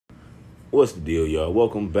What's the deal, y'all?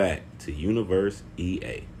 Welcome back to Universe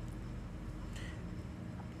EA.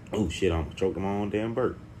 Oh shit, I almost choked on my own damn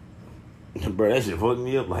burp. Bro, that shit fucked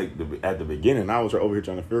me up. Like at the beginning, I was over here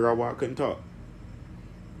trying to figure out why I couldn't talk.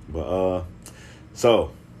 But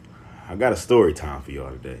so I got a story time for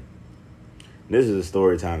y'all today. This is a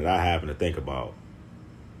story time that I happen to think about.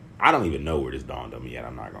 I don't even know where this dawned on me yet.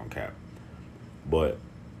 I'm not gonna cap. But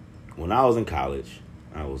when I was in college,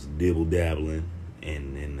 I was dibble-dabbling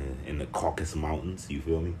in the Caucasus Mountains, you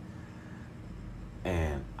feel me?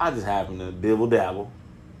 And I just happened to dibble-dabble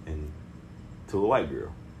to a white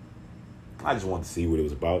girl. I just wanted to see what it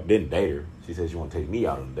was about. Didn't date her. She said she wanted to take me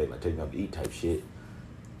out on a date, like take me out to eat type shit.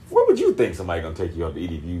 Where would you think somebody gonna take you out to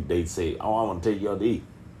eat if they'd say, oh, I want to take you out to eat?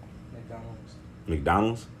 McDonald's.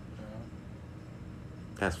 McDonald's? Yeah.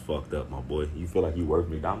 That's fucked up, my boy. You feel like you work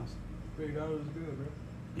McDonald's? McDonald's is good,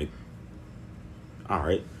 bro. All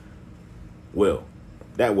right. Well,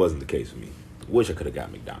 that wasn't the case for me. Wish I could have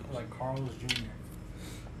got McDonald's. Like Carl's Jr.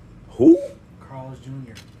 Who? Carl's Jr.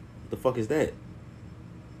 What the fuck is that?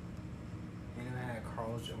 You never had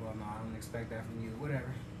Carl's Jr. Well, no, I don't expect that from you.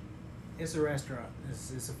 Whatever. It's a restaurant.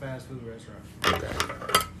 It's a fast food restaurant.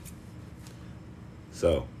 Okay.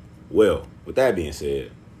 So, well, with that being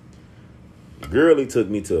said, girlie took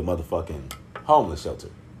me to a motherfucking homeless shelter.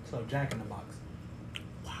 So Jack in the Box.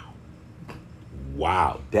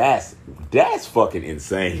 Wow, that's fucking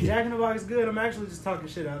insane. Jack in the Box is good. I'm actually just talking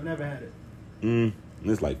shit. I've never had it.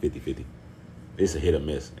 It's like 50-50. It's a hit or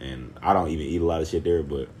miss, and I don't even eat a lot of shit there,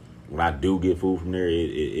 but when I do get food from there,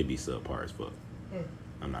 it be subpar as fuck.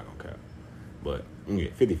 I'm not gonna cap. But, yeah,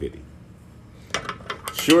 50-50.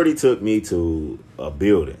 Shorty took me to a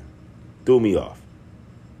building. Threw me off.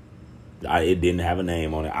 It didn't have a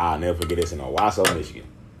name on it. I'll never forget this in Owasso, Michigan.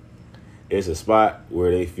 It's a spot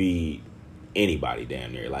where they feed anybody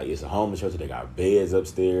damn near. Like, it's a homeless shelter. They got beds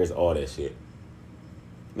upstairs, all that shit.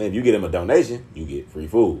 Man, if you get them a donation, you get free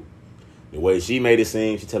food. The way she made it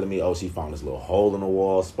seem, she telling me, oh, she found this little hole in the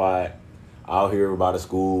wall spot out here by the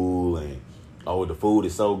school, and oh, the food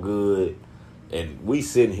is so good. And we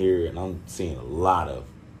sitting here, and I'm seeing a lot of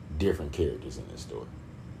different characters in this story.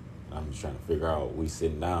 I'm just trying to figure out, we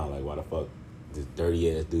sitting down, like, why the fuck this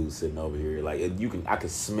dirty ass dude sitting over here? Like, I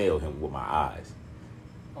could smell him with my eyes.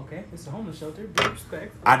 Okay, it's a homeless shelter. Be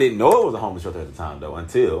respectful. I didn't know it was a homeless shelter at the time, though,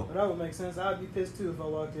 until... But that would make sense. I'd be pissed, too, if I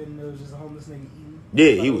walked in and there was just a homeless nigga eating.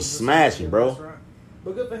 Yeah, he was smashing, bro. Restaurant.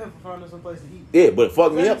 But good for him for finding some place to eat. Yeah, but it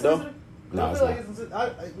fucked me up, though. No, No, it's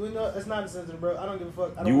not. It's not insensitive, bro. I don't give a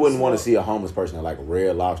fuck. You wouldn't want to see a homeless person at, like,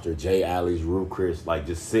 Red Lobster, J. Alley's, Ruth Chris, like,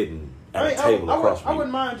 just sitting at a table across from I you.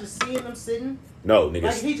 wouldn't mind just seeing them sitting. No, nigga.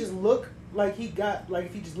 Like, if he just looked like he got... Like,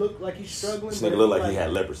 if he just looked like he's struggling. This nigga looked like he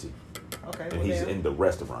had leprosy. Okay, And he's in the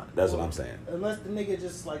restaurant. That's what I'm saying. Unless the nigga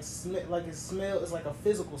just like his smell is like a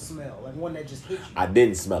physical smell, like one that just hits you. I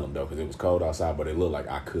didn't smell him though because it was cold outside, but it looked like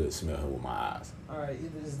I could smell him with my eyes. All right,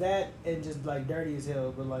 is that and just like dirty as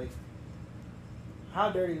hell? But like,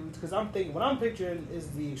 how dirty? Because I'm thinking what I'm picturing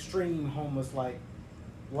is the extreme homeless, like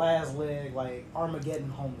last leg, like Armageddon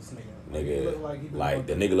homeless nigga. Like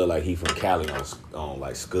the nigga look like he from Cali on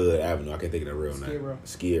like Scud Avenue. I can't think of the real Skid name. Row.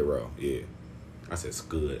 Skid Row, yeah. I said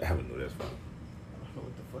Scud Avenue. That's funny. I don't know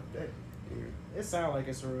what the fuck that. Yeah. It sounds like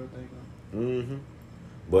it's a real thing though. Mm-hmm.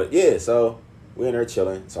 But yeah, so we in there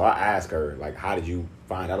chilling. So I asked her, like, how did you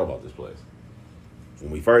find out about this place?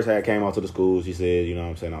 When we first came out to the school, she said, you know what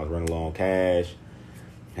I'm saying, I was running low on cash.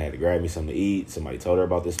 Had to grab me something to eat. Somebody told her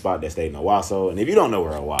about this spot that stayed in Owasso. And if you don't know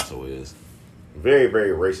where Owasso is, very, very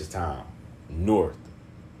racist town. North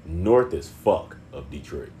as fuck of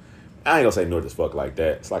Detroit. I ain't gonna say north as fuck like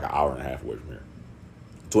that. It's like an hour and a half away from here.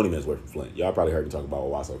 20 minutes away from Flint. Y'all probably heard me talk about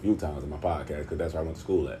Owasso a few times in my podcast because that's where I went to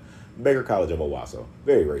school at. Baker College of Owasso.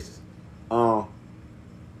 Very racist.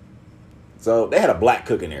 So they had a black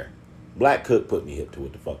cook in there. Black cook put me hip to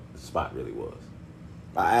what the fuck the spot really was.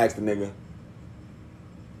 I asked the nigga,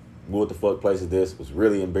 what the fuck place is this? Was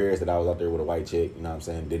really embarrassed that I was out there with a white chick. You know what I'm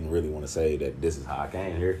saying? Didn't really want to say that this is how I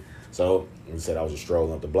came here. So he said I was just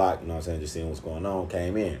strolling up the block. You know what I'm saying? Just seeing what's going on.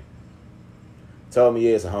 Came in. Told me,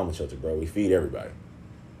 yeah, it's a homeless shelter, bro. We feed everybody.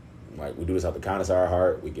 Like, we do this out the kindness of our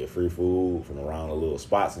heart. We get free food from around the little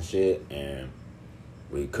spots and shit. And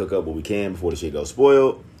we cook up what we can before the shit goes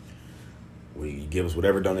spoiled. We give us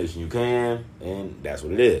whatever donation you can. And that's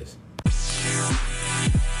what it is.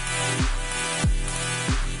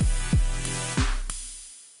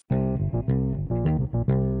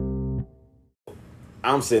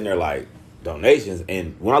 I'm sitting there like, donations.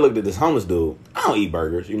 And when I looked at this homeless dude, I don't eat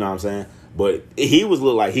burgers, you know what I'm saying? But he was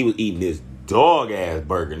look like he was eating this dog ass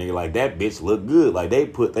burger, nigga. Like, that bitch looked good. Like, they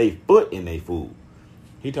put their foot in their food.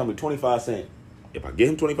 He told me 25 cents if I give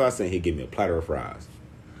him 25 cents, he'll give me a platter of fries.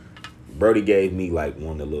 Brody gave me like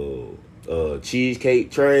one of the little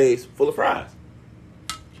cheesecake trays full of fries.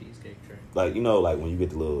 Cheesecake tray. Like, you know, like when you get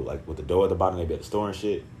the little, like with the dough at the bottom, they be at the store and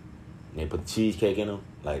shit. And they put the cheesecake in them.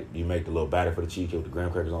 Like, you make the little batter for the cheesecake with the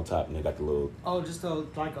graham crackers on top, and they got the little... Oh, just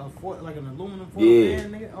like an aluminum foil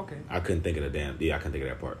pan, nigga? Okay. I couldn't think of I couldn't think of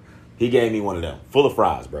that part. He gave me one of them, full of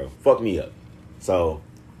fries, bro. Fuck me up. So,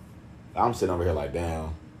 I'm sitting over here like,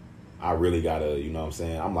 damn, I really gotta, you know what I'm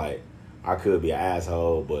saying? I'm like, I could be an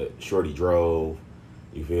asshole, but Shorty drove.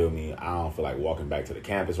 You feel me? I don't feel like walking back to the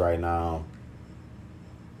campus right now.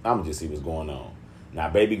 I'm gonna just see what's going on. Now,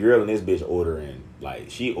 baby girl and this bitch ordering,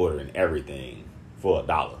 like, she ordering everything for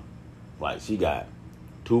 $1. Like, she got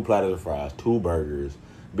 2 platters of fries, 2 burgers.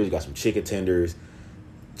 Bitch got some chicken tenders.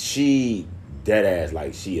 She dead ass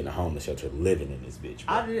like she in a homeless shelter living in this bitch.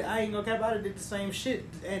 Bro. I ain't gonna cap. I did the same shit,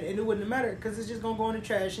 and it wouldn't matter because it's just gonna go in the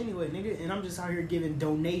trash anyway, nigga. And I'm just out here giving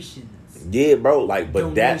donations. Yeah, bro. Like,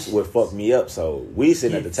 but that's what fucked me up. So we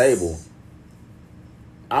sitting at the table.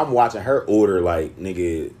 I'm watching her order like,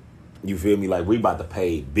 nigga. You feel me? Like, we about to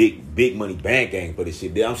pay big money bank gang for this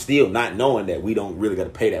shit. I'm still not knowing that we don't really got to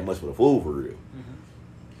pay that much for the food for real. Mm-hmm.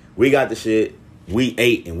 We got the shit. We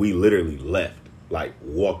ate and we literally left. Like,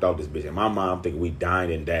 walked off this bitch. And my mom thinking we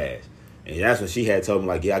dined and dashed. And that's when she had told me,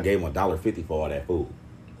 like, yeah, I gave him $1.50 for all that food.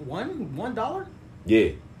 $1? Yeah.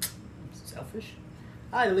 Selfish.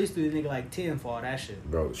 I'd at least do the nigga like 10 for all that shit.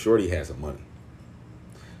 Bro, Shorty had some money.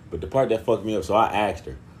 But the part that fucked me up, so I asked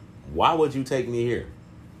her, why would you take me here?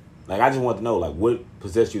 Like, I just want to know, like, what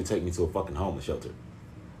possessed you to take me to a fucking homeless shelter?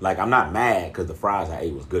 Like, I'm not mad because the fries I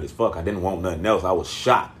ate was good as fuck. I didn't want nothing else. I was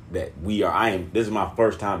shocked that this is my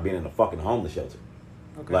first time being in a fucking homeless shelter.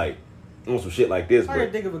 Okay. Like, on some shit like this. I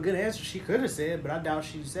didn't think of a good answer she could have said, but I doubt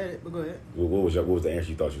she said it. But go ahead. What was the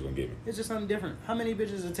answer you thought she was going to give me? It's just something different. How many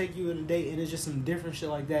bitches will take you on a date and it's just some different shit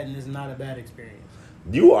like that and it's not a bad experience?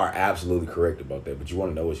 You are absolutely correct about that, but you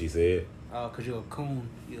want to know what she said? Oh, because you're a coon.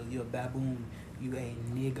 You're a baboon. You a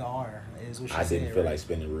nigger, is what she said. I didn't feel like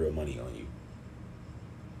spending real money on you.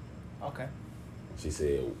 Okay. She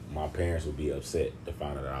said my parents would be upset to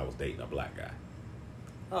find out that I was dating a black guy.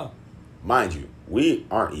 Oh. Mind you, we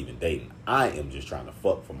aren't even dating. I am just trying to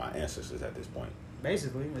fuck for my ancestors at this point.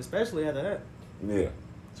 Basically, especially after that. Yeah.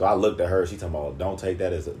 So I looked at her. She talking about don't take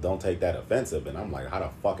that offensive, and I'm like, how the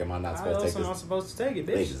fuck am I not supposed to take this? How else am I supposed to take it,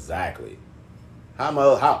 bitch? Exactly.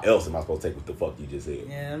 How else am I supposed to take what the fuck you just said?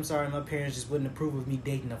 Yeah, I'm sorry, my parents just wouldn't approve of me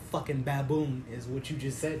dating a fucking baboon, is what you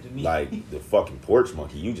just said to me. Like the fucking porch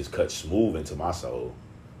monkey, you just cut smooth into my soul.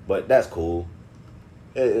 But that's cool.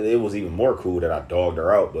 It was even more cool that I dogged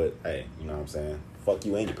her out, but hey, you know what I'm saying? Fuck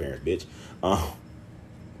you and your parents, bitch.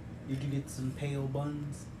 Did you get some pale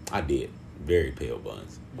buns? I did. Very pale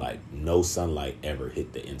buns. Like, no sunlight ever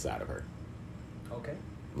hit the inside of her. Okay.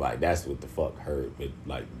 Like, that's what the fuck hurt. But,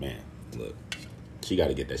 like, man, look. She got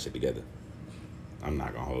to get that shit together. I'm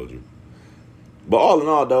not going to hold you. But all in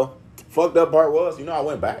all, though, fucked up part was, I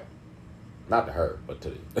went back. Not to her, but to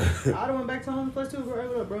the... I went back to home place too,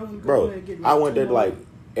 bro. Bro, I went there like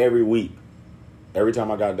every week. Every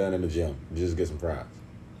time I got done in the gym, just to get some fries.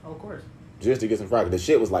 Oh, of course. Just to get some fries. The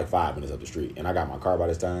shit was like 5 minutes up the street. And I got my car by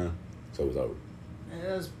this time, so it was over.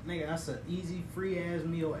 Man, that's an easy, free-ass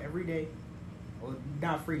meal every day. Well,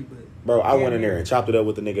 not free, but... Bro, I went in there and chopped it up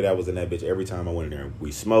with the nigga that was in that bitch every time I went in there.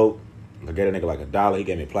 We smoked. I gave a nigga like $1. He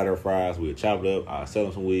gave me a platter of fries. We would chop it up. I'd sell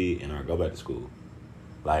him some weed, and I'd go back to school.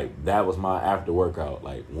 Like, that was my after workout,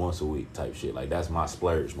 like, once a week type shit. Like, that's my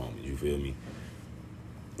splurge moment, you feel me?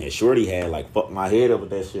 And Shorty had, like, fucked my head up with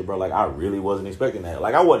that shit, bro. Like, I really wasn't expecting that.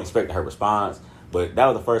 Like, I wasn't expecting her response, but that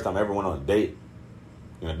was the first time I ever went on a date.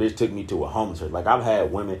 And a bitch took me to a homeless church. Like, I've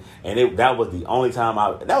had women, and that was the only time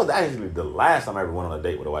that was actually the last time I ever went on a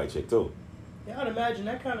date with a white chick, too. Yeah, I'd imagine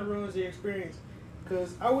that kind of ruins the experience.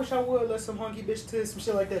 Because I wish I would let some hunky bitch do some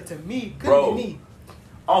shit like that to me. Couldn't be me.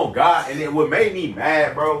 Oh, God. And then what made me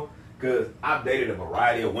mad, bro, because I've dated a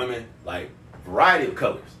variety of women, like, variety of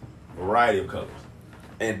colors.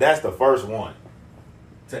 And that's the first one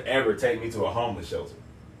to ever take me to a homeless shelter.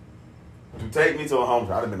 To take me to a homeless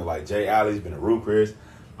shelter. I'd have been to, like, J. Alley's, been to Ruth Chris.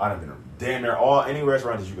 I'd have been to damn near any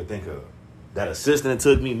restaurant that you could think of. That assistant that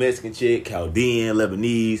took me, Mexican chick, Chaldean,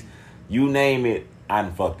 Lebanese, you name it, I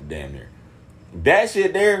done fucked it damn near. That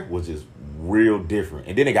shit there was just real different.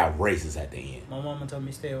 And then it got racist at the end. My mama told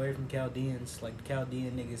me stay away from Chaldeans. Like,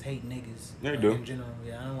 Chaldean niggas hate niggas. They do. In general.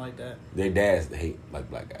 Yeah, I don't like that. Their dads hate, like,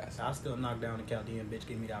 black guys. I'll still knock down a Chaldean bitch.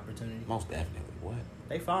 Give me the opportunity. Most definitely. What?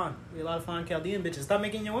 They fine. We a lot of fine Chaldean bitches. Stop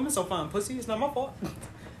making your women so fine, pussy. It's not my fault.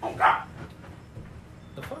 Oh, God.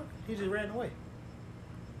 The fuck? He just ran away.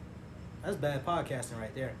 That's bad podcasting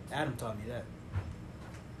right there. Adam taught me that.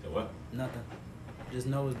 What? Nothing. Just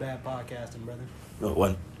know it's bad podcasting, brother. No, it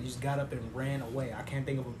wasn't. You just got up and ran away. I can't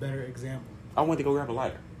think of a better example. I went to go grab a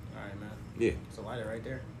lighter. All right, man. Yeah. It's a lighter right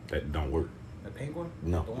there. That don't work. The pink one?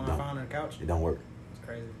 No, The one it I don't. found on the couch? It don't work. It's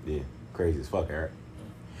crazy. Yeah, crazy as fuck, Eric.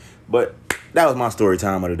 But that was my story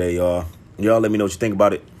time of the day, y'all. Y'all let me know what you think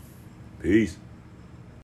about it. Peace.